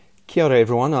Kia ora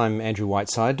everyone, I'm Andrew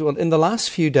Whiteside. Well, in the last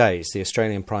few days, the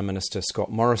Australian Prime Minister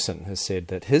Scott Morrison has said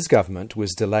that his government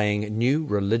was delaying new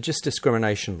religious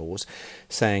discrimination laws,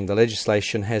 saying the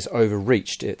legislation has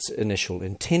overreached its initial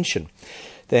intention.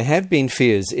 There have been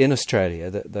fears in Australia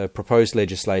that the proposed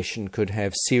legislation could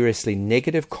have seriously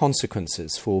negative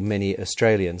consequences for many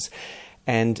Australians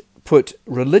and put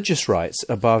religious rights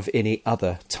above any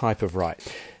other type of right.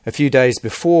 A few days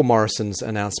before Morrison's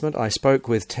announcement, I spoke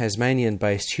with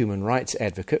Tasmanian-based human rights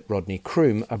advocate Rodney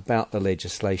Croome about the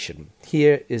legislation.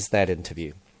 Here is that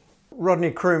interview. Rodney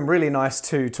Croome, really nice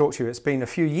to talk to you. It's been a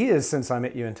few years since I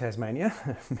met you in Tasmania,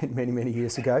 many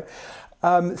years ago.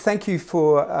 Thank you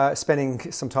for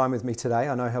spending some time with me today.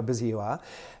 I know how busy you are.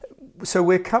 So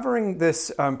we're covering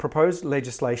this proposed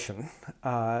legislation,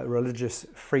 religious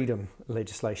freedom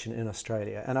legislation in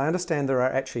Australia. And I understand there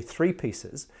are actually three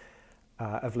pieces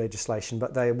of legislation,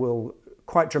 but they will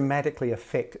quite dramatically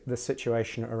affect the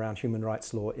situation around human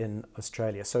rights law in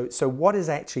Australia. So what is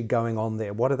actually going on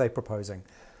there? What are they proposing?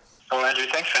 Well, Andrew,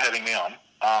 thanks for having me on.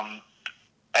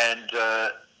 And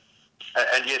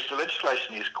yes, the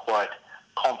legislation is quite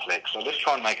complex, so let's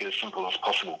try and make it as simple as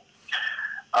possible.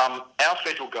 Our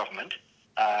federal government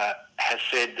has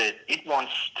said that it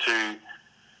wants to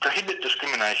prohibit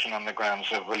discrimination on the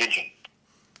grounds of religion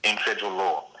in federal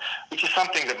law, which is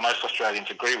something that most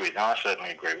Australians agree with, and I certainly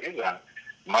agree with.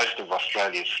 Most of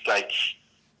Australia's states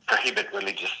prohibit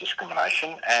religious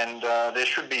discrimination, and there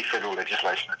should be federal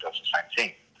legislation that does the same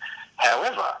thing.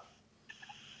 However,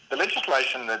 the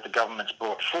legislation that the government's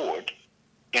brought forward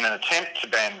in an attempt to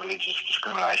ban religious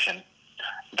discrimination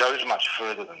goes much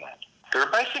further than that. There are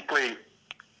basically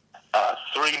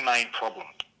three main problems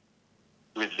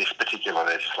with this particular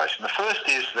legislation. The first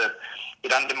is that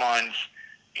it undermines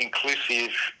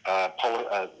inclusion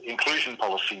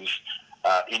policies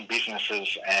in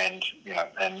businesses and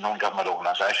non-government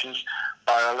organisations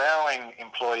by allowing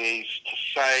employees to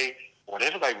say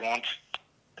whatever they want,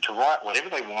 to write whatever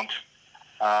they want,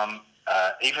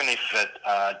 even if it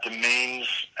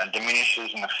demeans and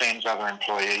diminishes and offends other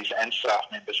employees and staff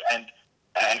members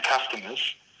and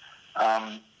customers,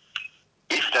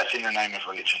 if that's in the name of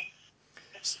religion.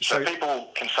 So people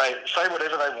can say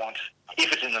whatever they want if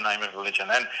it's in the name of religion.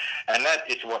 And that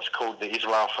is what's called the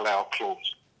Israel Folau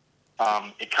clause.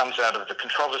 It comes out of the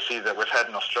controversy that we've had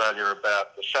in Australia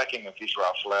about the sacking of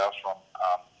Israel Folau from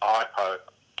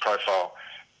high-profile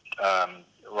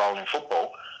role in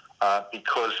football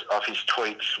because of his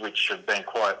tweets, which have been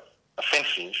quite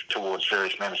offensive towards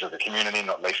various members of the community,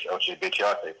 not least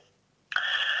LGBTI people.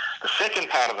 The second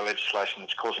part of the legislation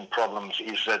that's causing problems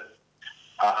is that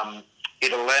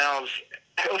it allows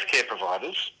healthcare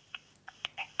providers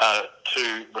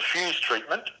to refuse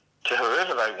treatment to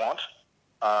whoever they want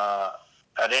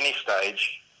at any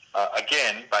stage,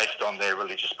 again, based on their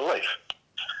religious belief.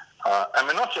 And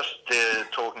we're not just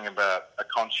talking about a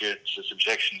conscientious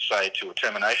objection, say, to a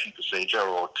termination procedure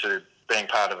or to being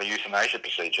part of a euthanasia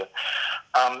procedure.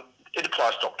 It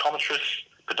applies to optometrists,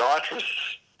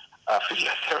 podiatrists,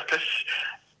 physiotherapists.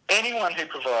 Anyone who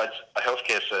provides a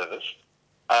healthcare service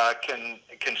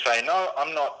can say, no,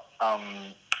 I'm not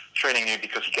treating you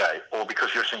because you're gay, or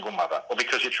because you're a single mother, or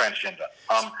because you're transgender.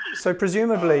 So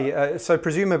presumably,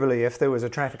 if there was a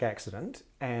traffic accident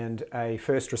and a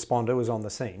first responder was on the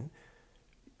scene,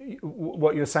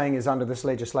 what you're saying is under this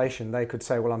legislation, they could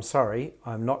say, well, I'm sorry,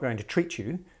 I'm not going to treat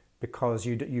you because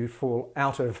you fall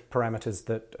out of parameters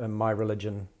that my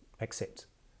religion accepts.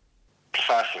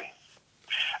 Precisely.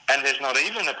 And there's not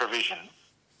even a provision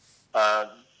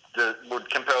that would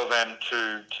compel them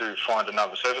to find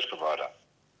another service provider.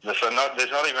 So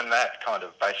there's not even that kind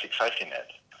of basic safety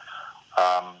net.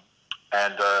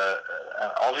 And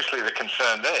obviously the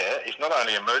concern there is not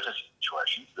only emergency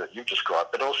situations that you've described,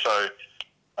 but also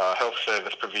health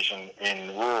service provision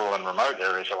in rural and remote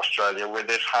areas of Australia where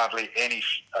there's hardly any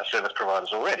service providers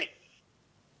already.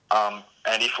 And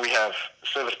if we have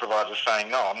service providers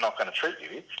saying, no, I'm not going to treat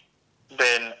you,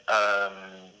 then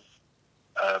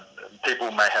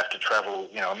people may have to travel,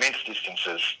 immense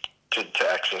distances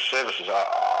to access services.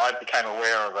 I became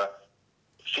aware of a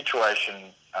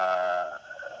situation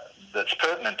that's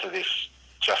pertinent to this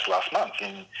just last month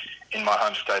in my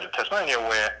home state of Tasmania,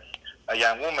 where a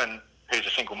young woman who's a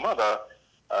single mother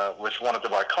wanted to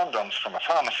buy condoms from a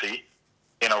pharmacy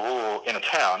in a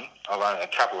town of only a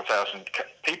couple of thousand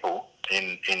people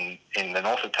in the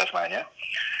north of Tasmania,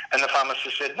 and the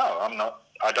pharmacist said, no,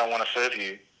 I don't want to serve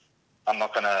you. I'm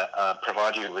not going to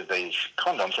provide you with these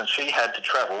condoms. And she had to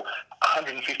travel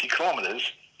 150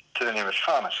 kilometres to the nearest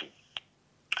pharmacy.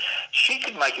 She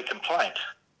could make a complaint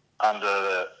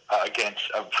under against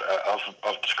of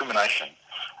discrimination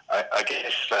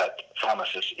against that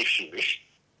pharmacist if she wished.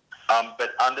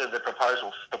 But under the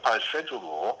proposed federal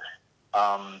law,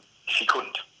 she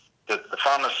couldn't. The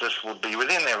pharmacists would be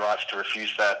within their rights to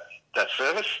refuse that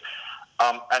service.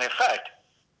 And in fact,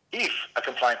 if a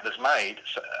complaint was made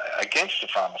against a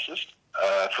pharmacist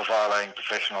for violating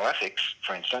professional ethics,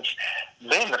 for instance,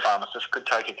 then the pharmacist could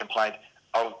take a complaint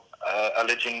of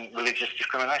alleging religious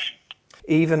discrimination.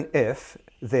 Even if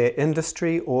their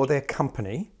industry or their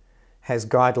company has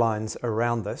guidelines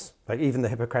around this, like even the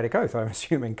Hippocratic Oath, I'm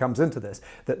assuming, comes into this,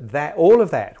 that all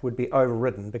of that would be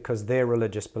overridden because their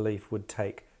religious belief would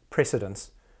take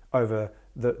precedence over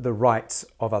the rights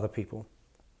of other people.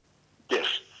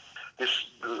 Yes. This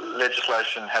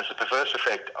legislation has the perverse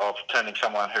effect of turning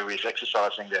someone who is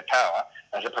exercising their power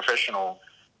as a professional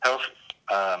health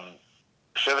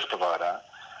service provider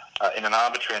in an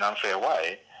arbitrary and unfair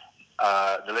way.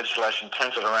 The legislation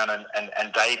turns it around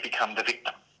and they become the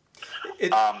victim.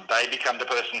 They become the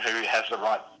person who has the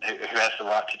right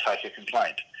to take a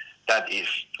complaint. That is,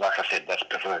 like I said, that's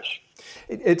perverse.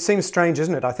 It seems strange,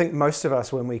 isn't it? I think most of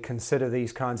us, when we consider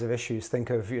these kinds of issues, think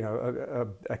of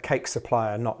a cake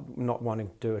supplier not wanting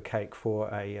to do a cake for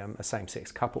a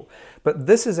same-sex couple. But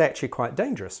this is actually quite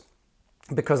dangerous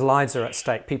because lives are at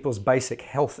stake. People's basic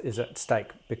health is at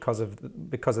stake because of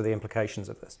the implications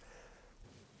of this.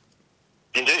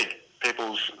 Indeed,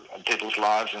 people's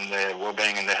lives and their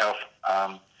well-being and their health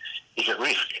is at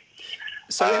risk.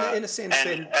 So, in a sense,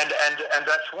 and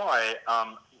that's why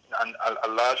a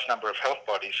large number of health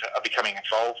bodies are becoming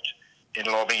involved in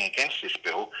lobbying against this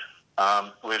bill.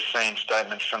 We've seen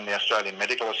statements from the Australian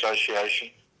Medical Association,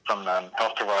 from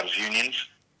health providers' unions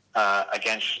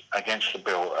against the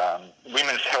bill.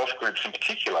 Women's health groups, in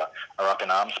particular, are up in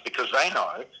arms because they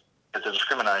know that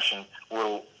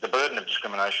the burden of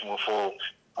discrimination will fall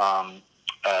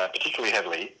particularly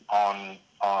heavily on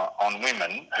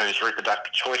women whose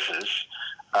reproductive choices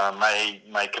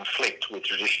may conflict with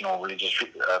traditional religious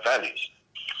values.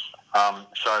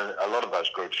 So a lot of those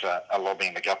groups are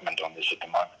lobbying the government on this at the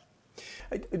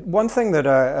moment. One thing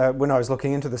that when I was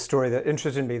looking into the story that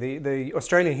interested me, the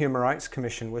Australian Human Rights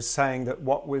Commission was saying that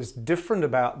what was different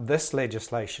about this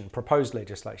proposed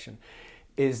legislation,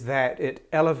 is that it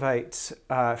elevates,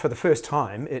 for the first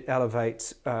time,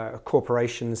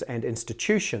 corporations and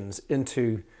institutions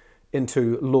into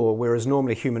law, whereas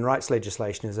normally human rights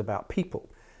legislation is about people.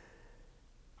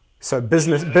 So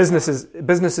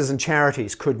businesses and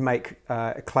charities could make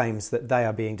claims that they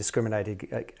are being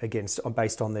discriminated against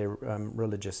based on their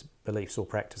religious beliefs or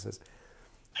practices.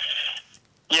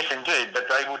 Yes, indeed, but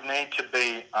they would need to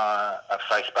be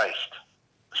faith-based.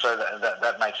 So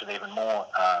that makes it even more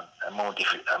a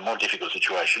more difficult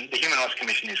situation. The Human Rights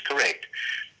Commission is correct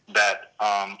that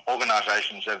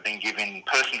organisations have been given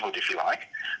personhood, if you like,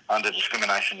 under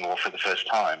discrimination law for the first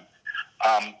time,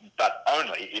 but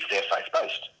only if they're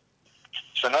faith-based.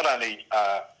 So not only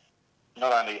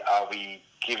are we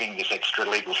giving this extra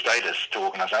legal status to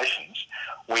organisations,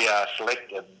 we are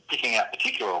picking out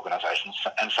particular organisations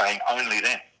and saying only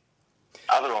them.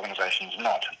 Other organisations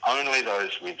not. Only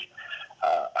those with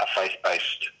a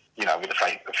faith-based, with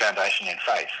a foundation in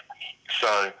faith.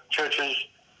 So churches,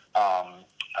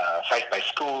 faith-based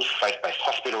schools, faith-based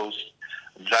hospitals,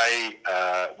 they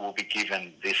will be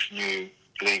given this new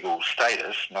legal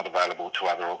status not available to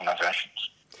other organisations.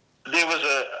 There was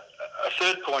a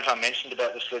third point I mentioned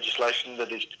about this legislation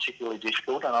that is particularly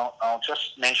difficult, and I'll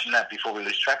just mention that before we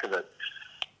lose track of it.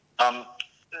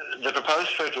 The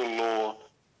proposed federal law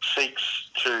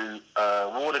seeks to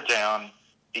water down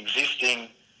existing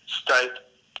state,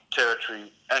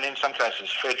 territory, and in some cases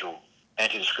federal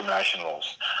anti-discrimination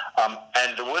laws.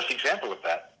 And the worst example of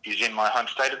that is in my home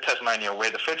state of Tasmania,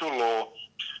 where the federal law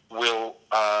will,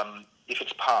 if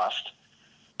it's passed,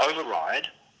 override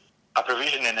a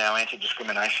provision in our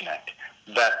Anti-Discrimination Act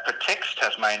that protects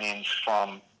Tasmanians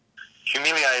from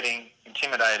humiliating,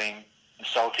 intimidating,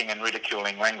 insulting and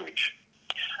ridiculing language.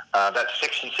 That's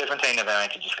Section 17 of our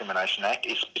Anti-Discrimination Act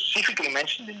is specifically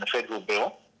mentioned in the federal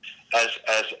bill as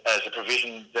a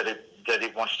provision that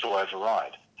it wants to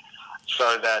override,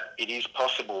 so that it is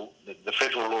possible that the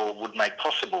federal law would make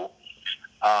possible,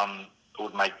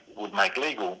 would make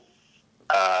legal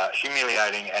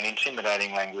humiliating and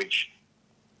intimidating language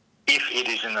if it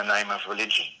is in the name of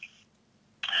religion.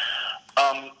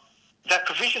 That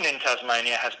provision in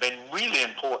Tasmania has been really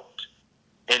important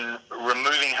in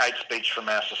removing hate speech from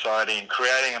our society and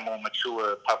creating a more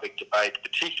mature public debate,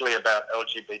 particularly about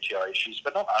LGBTI issues,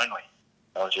 but not only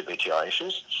LGBTI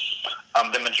issues.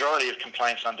 The majority of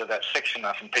complaints under that section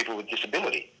are from people with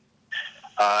disability.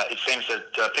 It seems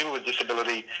that people with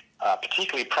disability are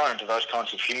particularly prone to those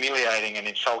kinds of humiliating and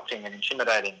insulting and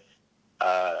intimidating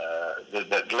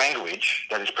the language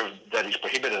that is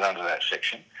prohibited under that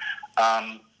section.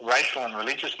 Racial and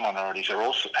religious minorities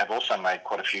have also made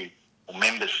quite a few, or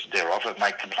members thereof have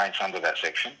made complaints under that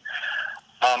section.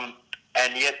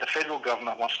 And yet the federal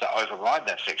government wants to override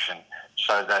that section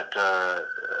so that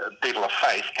people of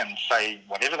faith can say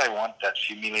whatever they want that's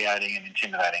humiliating and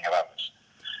intimidating of others.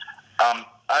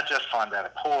 I just find that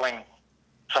appalling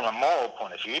from a moral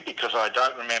point of view, because I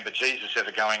don't remember Jesus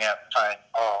ever going out and saying,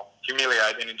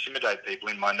 humiliate and intimidate people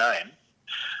in my name.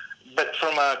 But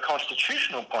from a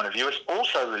constitutional point of view, it's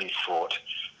also really fraught.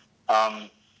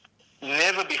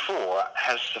 Never before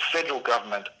has the federal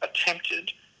government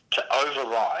attempted to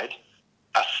override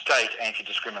a state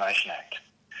anti-discrimination act.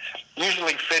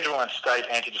 Usually federal and state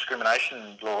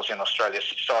anti-discrimination laws in Australia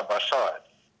sit side by side.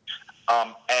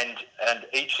 And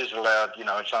each is allowed,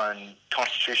 its own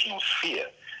constitutional sphere.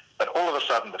 But all of a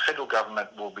sudden, the federal government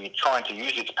will be trying to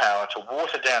use its power to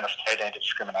water down a state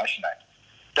anti-discrimination act.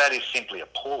 That is simply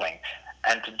appalling.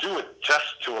 And to do it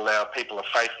just to allow people of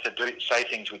faith to say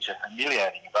things which are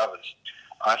humiliating of others,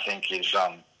 I think is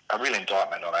a real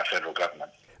indictment on our federal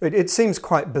government. It seems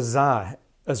quite bizarre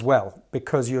as well,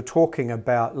 because you're talking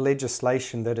about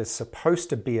legislation that is supposed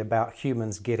to be about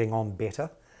humans getting on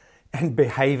better and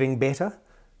behaving better,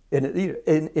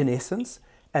 in essence.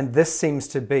 And this seems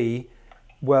to be,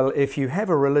 well, if you have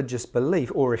a religious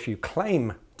belief, or if you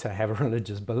claim to have a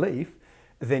religious belief,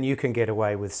 then you can get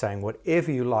away with saying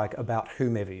whatever you like about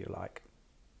whomever you like.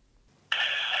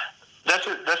 That's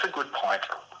a good point.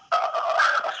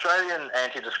 Australian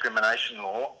anti-discrimination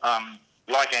law,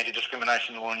 like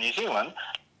anti-discrimination law in New Zealand,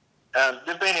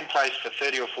 they've been in place for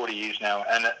 30 or 40 years now,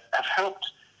 and have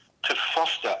helped to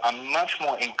foster a much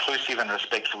more inclusive and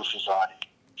respectful society.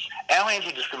 Our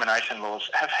anti-discrimination laws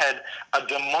have had a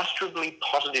demonstrably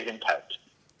positive impact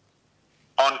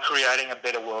on creating a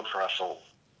better world for us all.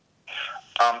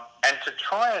 And to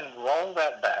try and roll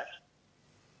that back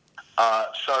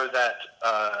so that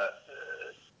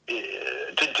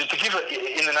to give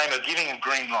it, in the name of giving a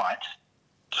green light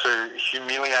to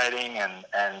humiliating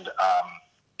and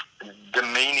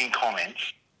demeaning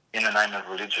comments in the name of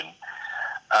religion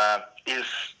is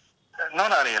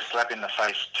not only a slap in the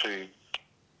face to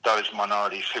those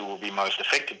minorities who will be most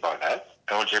affected by that,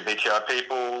 LGBTI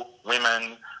people,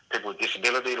 women, people with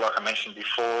disability, like I mentioned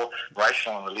before,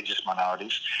 racial and religious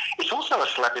minorities. It's also a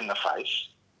slap in the face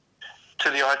to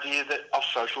the idea of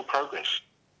social progress,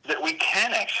 that we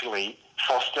can actually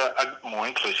foster a more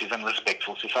inclusive and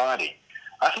respectful society.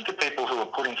 I think the people who are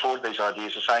putting forward these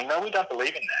ideas are saying, no, we don't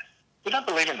believe in that. We don't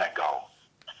believe in that goal.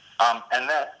 And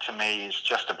that, to me, is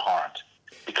just abhorrent,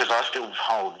 because I still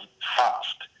hold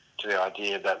fast to the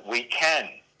idea that we can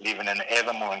live in an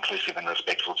ever more inclusive and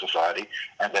respectful society,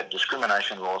 and that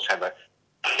discrimination laws have a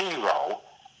key role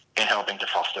in helping to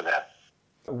foster that.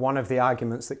 One of the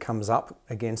arguments that comes up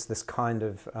against this kind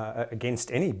of,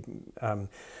 against any, I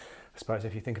suppose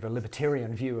if you think of a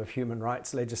libertarian view of human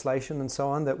rights legislation and so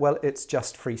on, that, well, it's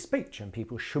just free speech and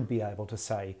people should be able to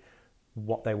say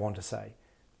what they want to say.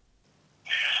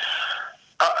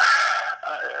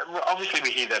 Obviously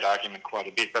we hear that argument quite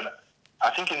a bit, but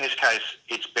I think in this case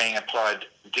it's being applied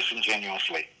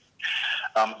disingenuously,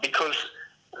 because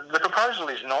the proposal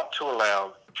is not to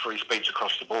allow free speech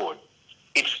across the board.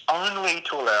 It's only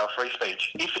to allow free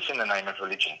speech if it's in the name of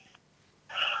religion.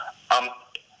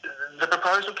 The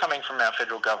proposal coming from our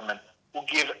federal government will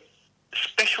give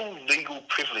special legal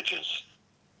privileges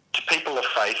to people of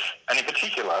faith, and in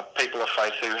particular people of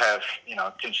faith who have,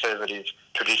 conservative,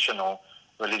 traditional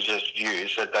religious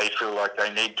views that they feel like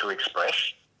they need to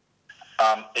express,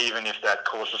 even if that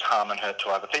causes harm and hurt to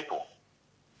other people.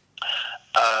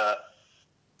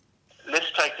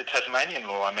 Let's take the Tasmanian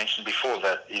law I mentioned before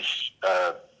that is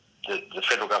the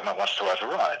federal government wants to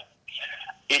override.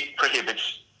 It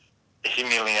prohibits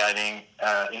humiliating,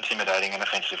 intimidating and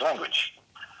offensive language.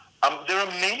 There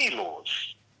are many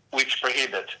laws which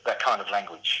prohibit that kind of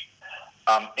language,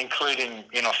 including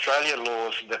in Australia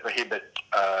laws that prohibit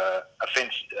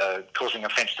causing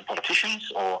offence to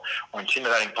politicians or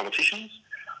intimidating politicians.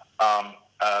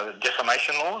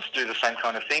 Defamation laws do the same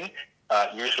kind of thing,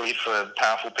 usually for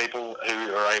powerful people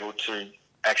who are able to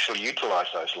actually utilise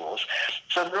those laws.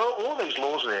 So there are all these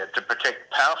laws there to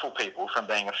protect powerful people from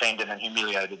being offended and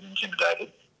humiliated and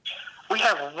intimidated. We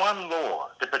have one law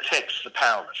that protects the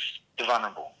powerless, the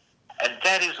vulnerable, and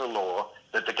that is a law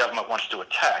that the government wants to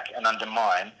attack and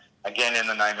undermine, again in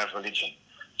the name of religion.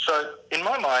 So in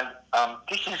my mind,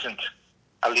 this isn't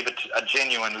a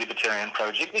genuine libertarian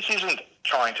project. This isn't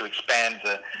trying to expand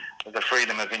the the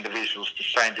freedom of individuals to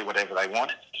say and do whatever they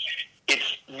want.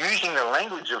 It's using the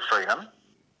language of freedom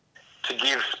to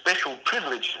give special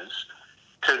privileges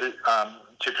to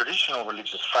traditional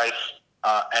religious faiths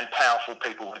and powerful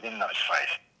people within those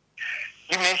faiths.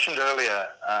 You mentioned earlier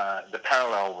the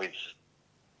parallel with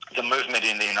the movement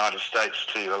in the United States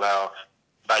to allow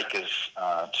bakers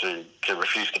to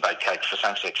refuse to bake cakes for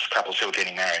same-sex couples who are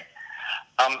getting married.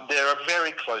 There are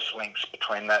very close links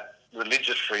between that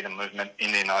religious freedom movement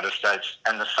in the United States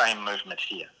and the same movement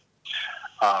here.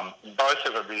 Both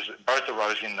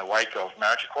arose in the wake of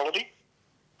marriage equality,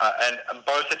 and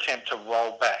both attempt to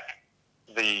roll back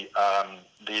the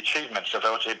achievements of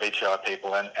LGBTI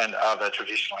people and other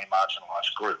traditionally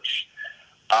marginalised groups.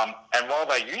 And while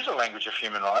they use a language of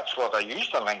human rights, while they use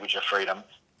the language of freedom,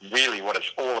 really what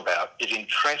it's all about is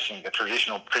entrenching the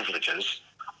traditional privileges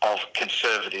of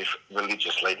conservative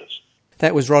religious leaders.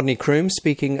 That was Rodney Croome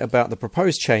speaking about the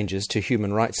proposed changes to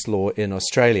human rights law in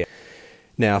Australia.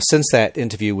 Now, since that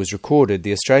interview was recorded,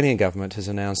 the Australian government has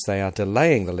announced they are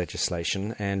delaying the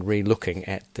legislation and re-looking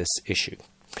at this issue.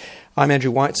 I'm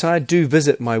Andrew Whiteside. Do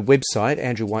visit my website,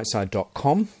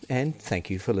 andrewwhiteside.com, and thank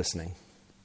you for listening.